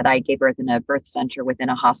mentioned that I gave birth in a birth center within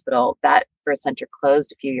a hospital. That birth center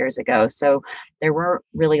closed a few years ago. So there were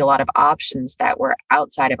really a lot of options that were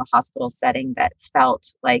outside of a hospital setting that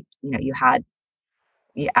felt like, you had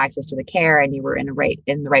access to the care and you were in the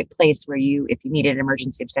right place where if you needed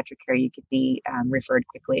emergency obstetric care, you could be referred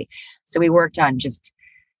quickly. So we worked on just,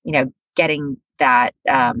 getting that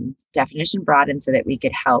definition broadened so that we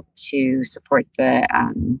could help to support the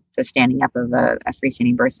standing up of a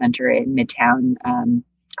freestanding birth center in Midtown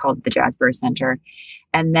called the Jazz Birth Center.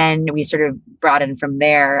 And then we sort of broadened from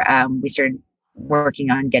there. We started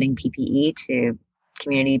working on getting PPE to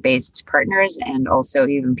community-based partners and also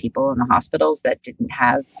even people in the hospitals that didn't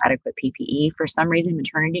have adequate PPE for some reason,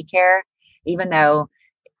 maternity care, even though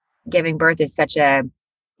giving birth is such a,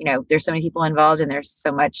 there's so many people involved and there's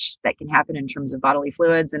so much that can happen in terms of bodily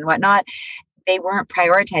fluids and whatnot. They weren't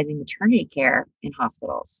prioritizing maternity care in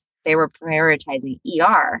hospitals. They were prioritizing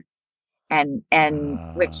ER and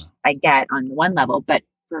which I get on one level, but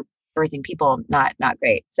for birthing people, not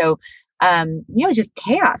great. So it was just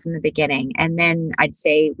chaos in the beginning. And then I'd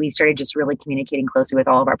say we started just really communicating closely with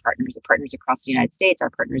all of our partners, the partners across the United States,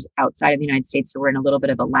 our partners outside of the United States, who were in a little bit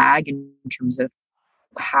of a lag in terms of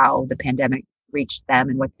how the pandemic reached them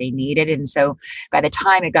and what they needed. And so by the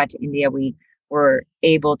time it got to India, we were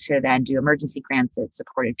able to then do emergency grants that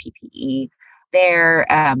supported PPE there,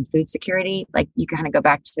 food security. Like you kind of go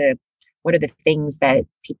back to what are the things that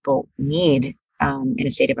people need in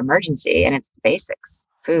a state of emergency? And it's the basics: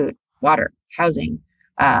 food, water, housing,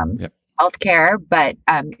 healthcare, but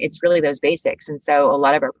it's really those basics. And so a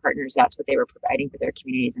lot of our partners, that's what they were providing for their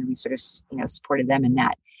communities. And we sort of, supported them in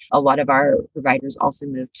that. A lot of our providers also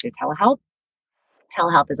moved to telehealth.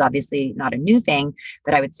 Telehealth is obviously not a new thing,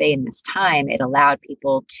 but I would say in this time, it allowed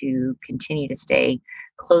people to continue to stay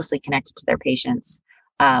closely connected to their patients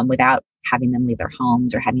without having them leave their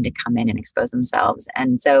homes or having to come in and expose themselves.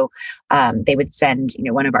 And so they would send,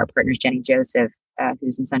 one of our partners, Jenny Joseph,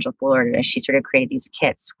 who's in Central Florida, she sort of created these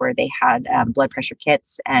kits where they had blood pressure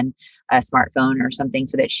kits and a smartphone or something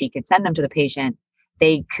so that she could send them to the patient.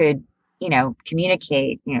 They could,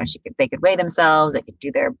 communicate, they could weigh themselves, they could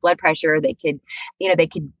do their blood pressure, they could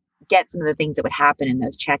get some of the things that would happen in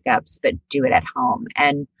those checkups, but do it at home.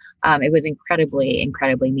 And it was incredibly,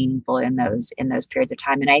 incredibly meaningful in those periods of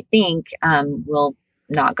time. And I think will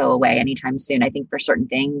not go away anytime soon. I think for certain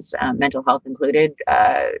things, mental health included,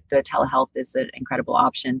 the telehealth is an incredible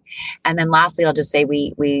option. And then lastly, I'll just say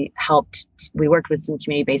we worked with some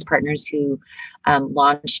community-based partners who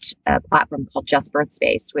launched a platform called Just Birth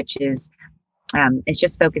Space, which is it's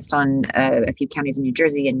just focused on a few counties in New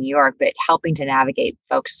Jersey and New York, but helping to navigate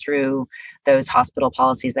folks through those hospital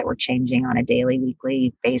policies that were changing on a daily,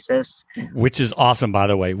 weekly basis. Which is awesome, by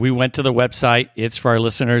the way. We went to the website. It's for our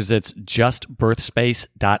listeners. It's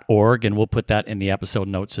justbirthspace.org, and we'll put that in the episode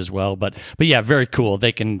notes as well. But yeah, very cool.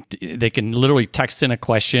 They can literally text in a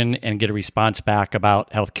question and get a response back about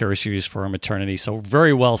healthcare issues for a maternity. So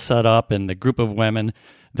very well set up, and the group of women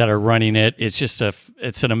that are running it,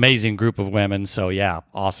 it's an amazing group of women. So yeah,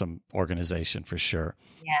 awesome organization for sure.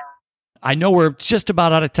 Yeah. I know we're just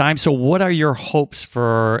about out of time. So what are your hopes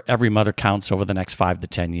for Every Mother Counts over the next 5 to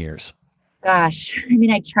 10 years? Gosh,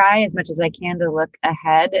 I try as much as I can to look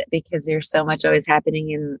ahead because there's so much always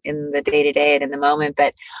happening in the day-to-day and in the moment.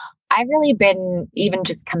 But I've really been, even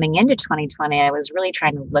just coming into 2020, I was really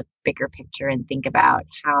trying to look bigger picture and think about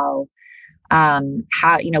how,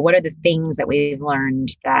 what are the things that we've learned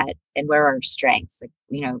and where are our strengths? Like,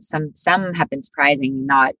 some have been surprising,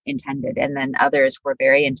 not intended. And then others were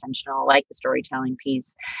very intentional, like the storytelling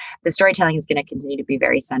piece. The storytelling is going to continue to be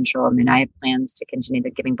very central. I have plans to continue the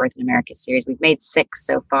Giving Birth in America series. We've made 6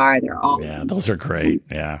 so far. They're all. Yeah, those are great.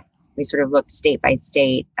 Yeah. We sort of looked state by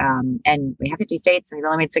state, and we have 50 states and we've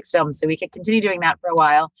only made 6 films. So we could continue doing that for a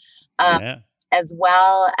while. As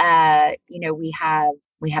well, we have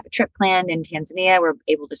we have a trip planned in Tanzania. We're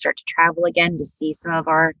able to start to travel again to see some of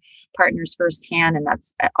our partners firsthand. And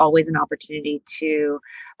that's always an opportunity to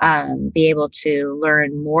be able to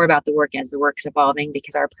learn more about the work as the work's evolving,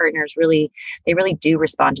 because our partners they really do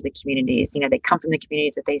respond to the communities. They come from the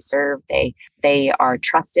communities that they serve. They are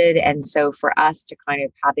trusted. And so for us to kind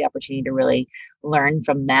of have the opportunity to really learn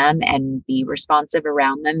from them and be responsive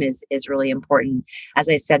around them is really important. As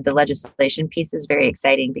I said, the legislation piece is very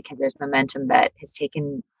exciting because there's momentum that has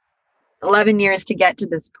taken 11 years to get to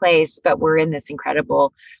this place, but we're in this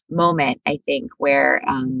incredible moment, I think, where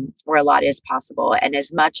a lot is possible. And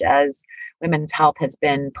as much as women's health has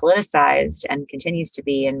been politicized and continues to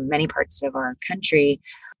be in many parts of our country,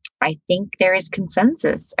 I think there is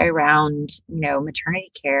consensus around,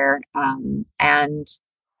 maternity care and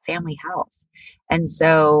family health. And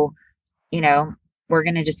so, we're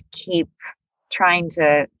going to just keep trying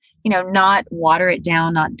to, not water it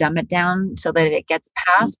down, not dumb it down so that it gets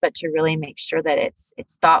passed, but to really make sure that it's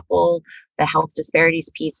thoughtful. The health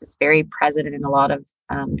disparities piece is very present in a lot of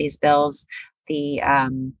these bills.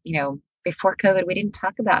 Before COVID, we didn't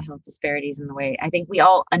talk about health disparities in the way I think we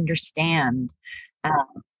all understand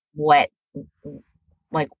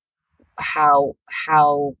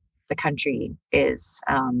how the country is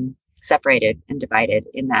separated and divided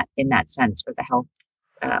in that sense for the health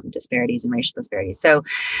disparities and racial disparities. So,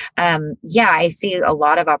 I see a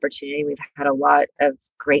lot of opportunity. We've had a lot of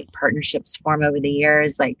great partnerships form over the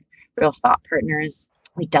years, like real thought partners.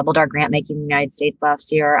 We doubled our grant making in the United States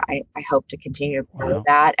last year. I hope to continue to grow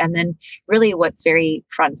that. And then really what's very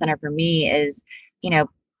front and center for me is,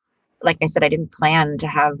 like I said, I didn't plan to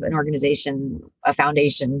have an organization, a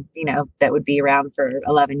foundation, that would be around for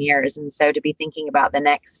 11 years. And so to be thinking about the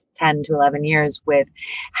next 10 to 11 years with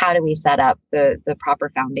how do we set up the proper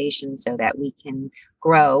foundation so that we can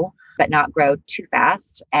grow, but not grow too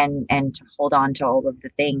fast, and to hold on to all of the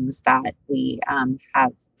things that we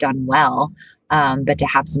have done well, but to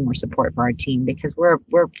have some more support for our team, because we're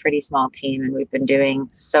a pretty small team and we've been doing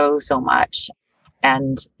so much.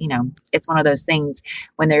 And, it's one of those things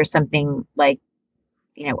when there's something like,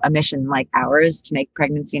 a mission like ours to make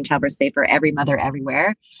pregnancy and childbirth safe for every mother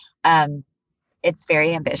everywhere. It's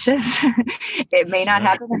very ambitious. It may not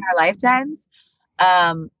happen in our lifetimes.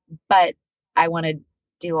 But I want to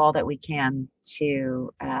do all that we can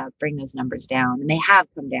to bring those numbers down. And they have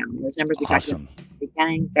come down. Those numbers we talked about at the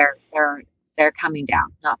beginning, they're coming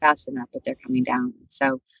down, not fast enough, but they're coming down.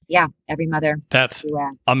 So every mother. That's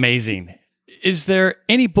amazing. Is there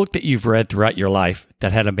any book that you've read throughout your life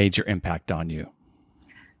that had a major impact on you?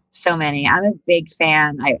 So many. I'm a big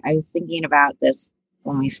fan. I was thinking about this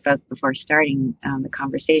when we spoke before starting the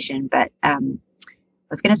conversation, but I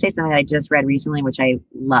was going to say something that I just read recently, which I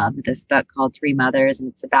loved. This book called Three Mothers,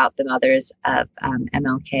 and it's about the mothers of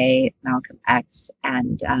MLK, Malcolm X,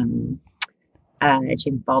 and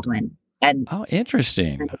James Baldwin. And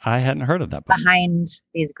interesting. I hadn't heard of that book. Behind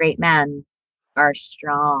these great men are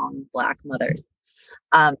strong Black mothers.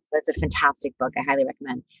 It's a fantastic book. I highly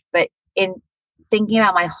recommend. But in thinking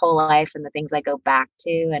about my whole life and the things I go back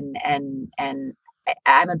to, and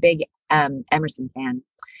I'm a big Emerson fan,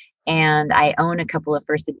 and I own a couple of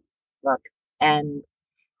first edition books. And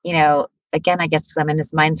again, I guess I'm in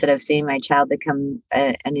this mindset of seeing my child become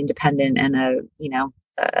an independent and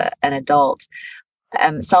an adult.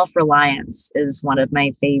 Self-reliance is one of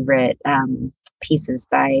my favorite pieces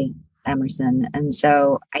by Emerson. And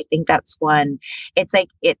so I think that's one. It's like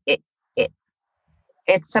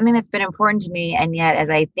it's something that's been important to me. And yet, as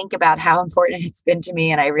I think about how important it's been to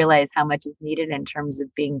me, and I realize how much is needed in terms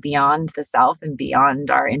of being beyond the self and beyond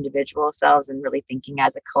our individual selves and really thinking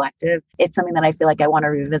as a collective, it's something that I feel like I want to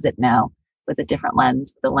revisit now with a different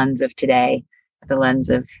lens, the lens of today, the lens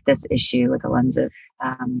of this issue, with the lens of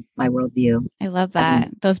my worldview. I love that.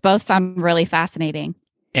 Those both sound really fascinating.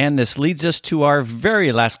 And this leads us to our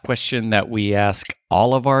very last question that we ask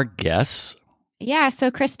all of our guests. Yeah. So,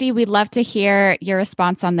 Christy, we'd love to hear your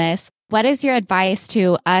response on this. What is your advice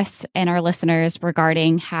to us and our listeners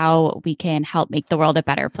regarding how we can help make the world a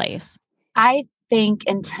better place? I think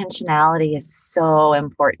intentionality is so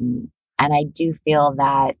important. And I do feel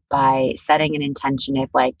that by setting an intention, if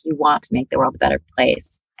you want to make the world a better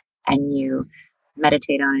place and you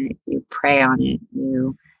meditate on it, you pray on it,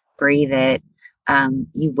 you breathe it,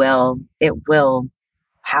 it will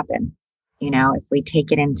happen. If we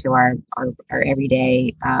take it into our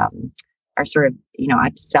everyday, our sort of,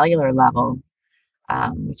 at the cellular level,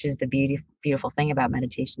 which is the beautiful thing about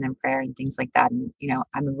meditation and prayer and things like that. And,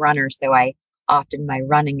 I'm a runner, so my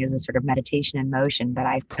running is a sort of meditation in motion, but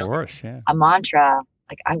a mantra,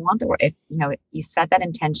 I want the word, if, you set that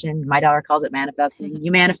intention, my daughter calls it manifesting,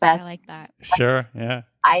 you manifest. I like that. Sure. Yeah.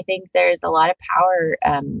 I think there's a lot of power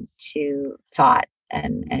to thought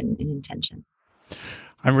and intention.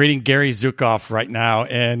 I'm reading Gary Zukav right now,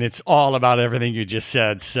 and it's all about everything you just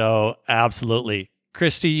said. So absolutely.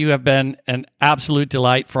 Christy, you have been an absolute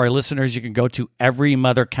delight. For our listeners, you can go to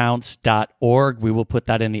everymothercounts.org. We will put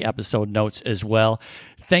that in the episode notes as well.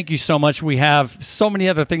 Thank you so much. We have so many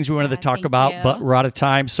other things we wanted to talk about, but we're out of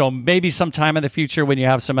time. So maybe sometime in the future when you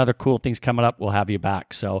have some other cool things coming up, we'll have you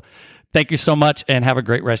back. So thank you so much, and have a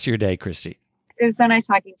great rest of your day, Christy. It was so nice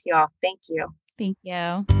talking to you all. Thank you. Thank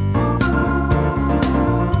you.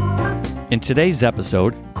 In today's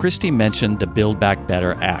episode, Christy mentioned the Build Back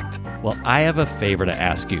Better Act. Well, I have a favor to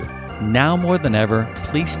ask you. Now more than ever,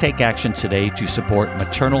 please take action today to support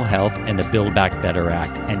maternal health and the Build Back Better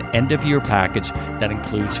Act, an end-of-year package that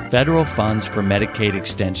includes federal funds for Medicaid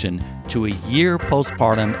extension to a year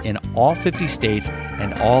postpartum in all 50 states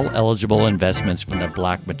and all eligible investments from the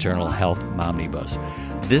Black Maternal Health Omnibus.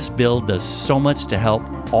 This bill does so much to help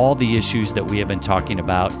all the issues that we have been talking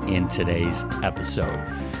about in today's episode.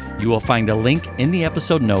 You will find a link in the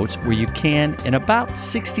episode notes where you can, in about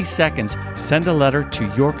 60 seconds, send a letter to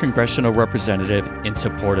your congressional representative in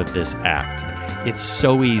support of this act. It's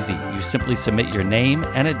so easy. You simply submit your name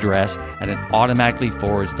and address, and it automatically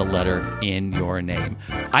forwards the letter in your name.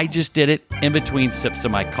 I just did it in between sips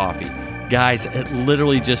of my coffee. Guys, it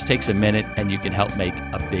literally just takes a minute, and you can help make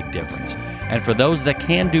a big difference. And for those that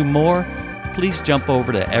can do more, please jump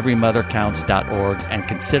over to everymothercounts.org and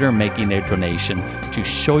consider making a donation to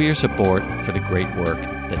show your support for the great work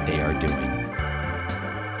that they are doing.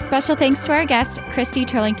 Special thanks to our guest, Christy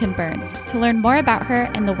Turlington Burns. To learn more about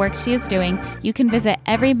her and the work she is doing, you can visit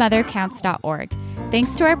everymothercounts.org.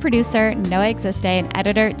 Thanks to our producer, Noah Existe, and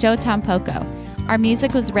editor, Joe Tampoco. Our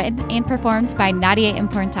music was written and performed by Nadia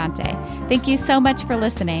Importante. Thank you so much for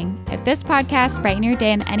listening. If this podcast brightened your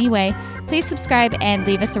day in any way, please subscribe and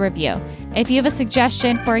leave us a review. If you have a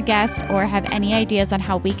suggestion for a guest or have any ideas on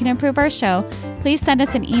how we can improve our show, please send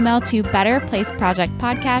us an email to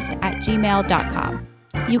betterplaceprojectpodcast@gmail.com.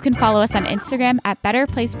 You can follow us on Instagram at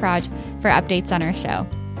betterplaceproj for updates on our show.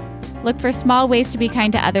 Look for small ways to be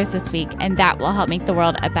kind to others this week, and that will help make the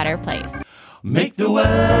world a better place. Make the world